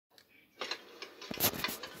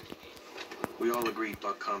We all agreed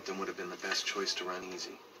Buck Compton would have been the best choice to run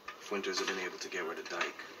easy if Winters had been able to get rid of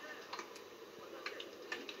Dyke.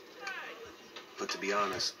 But to be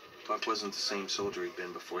honest, Buck wasn't the same soldier he'd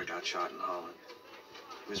been before he got shot in Holland.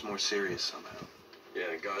 He was more serious somehow.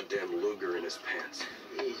 Yeah, goddamn Luger in his pants.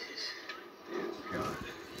 Jesus. Dear God.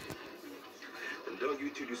 And don't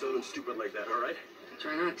you two do something stupid like that, all right?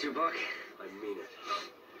 Try not to, Buck. I mean it.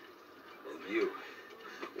 And you.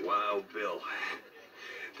 Wow, Bill.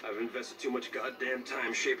 I've invested too much goddamn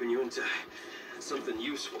time shaping you into something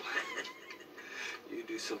useful. You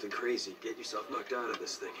do something crazy, get yourself knocked out of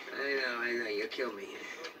this thing. I know, you'll kill me.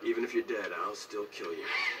 Even if you're dead, I'll still kill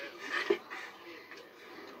you.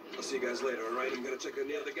 I'll see you guys later, all right? I'm gonna check on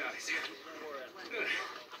the other guys.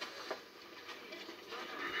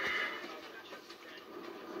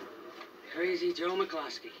 Crazy Joe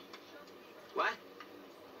McCloskey. What?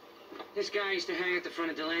 This guy used to hang at the front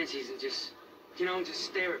of Delancey's and just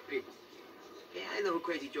stare at people. Yeah, I know who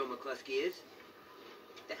Crazy Joe McCloskey is.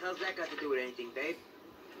 The hell's that got to do with anything, babe?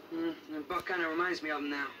 And Buck kind of reminds me of him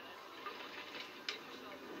now.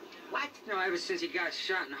 What? No, ever since he got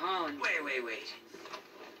shot in Holland. Wait.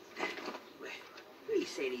 What are you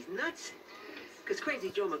saying, he's nuts? Because Crazy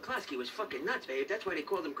Joe McCloskey was fucking nuts, babe. That's why they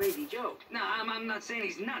called him Crazy Joe. No, I'm not saying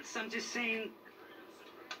he's nuts. I'm just saying...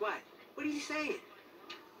 What? What are you saying?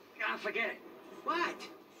 Ah, forget it. What?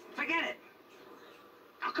 Forget it.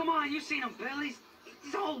 Oh, come on, you've seen him, Bill. He's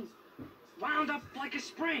all wound up like a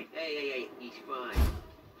spring. Hey, he's fine.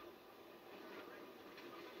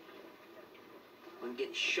 When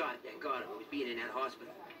getting shot, that got him. He was being in that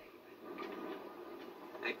hospital.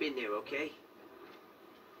 I've been there, okay?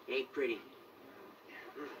 It ain't pretty.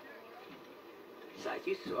 Besides,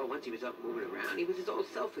 you saw once he was up moving around, he was his old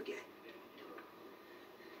self again.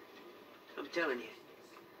 I'm telling you,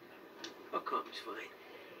 Buck Compton's fine.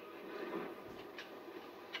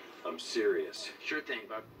 I'm serious. Sure thing,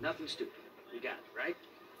 Buck. Nothing stupid. We got it, right?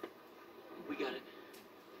 We got it.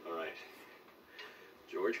 All right.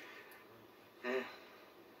 George?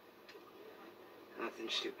 Nothing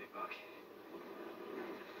stupid, Buck.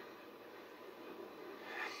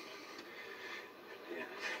 Yeah.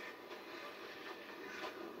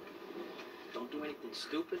 Don't do anything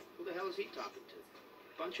stupid? Who the hell is he talking to?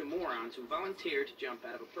 Bunch of morons who volunteered to jump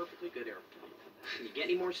out of a perfectly good airplane. Can you get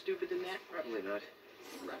any more stupid than that? Probably not.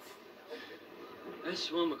 I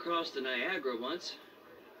swum across the Niagara once.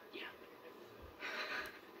 Yeah.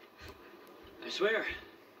 I swear.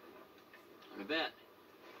 On a bet.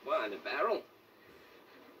 What, in a barrel?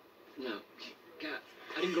 No. God,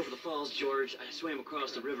 I didn't go for the falls, George. I swam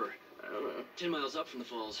across the river. I don't know. 10 miles up from the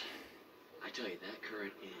falls. I tell you, that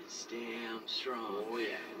current is damn strong. Oh,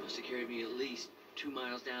 yeah. It must have carried me at least 2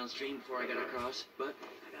 miles downstream before I got across. But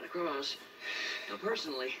I got across. Now,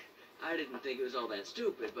 personally, I didn't think it was all that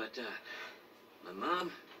stupid, but, my mom,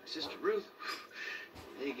 my sister Ruth,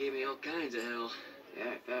 they gave me all kinds of hell. Yeah,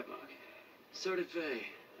 I bet, Buck. So did Faye.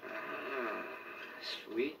 Ah,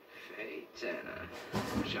 sweet Faye Tanner.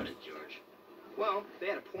 Shut it, George. Well, they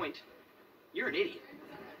had a point. You're an idiot.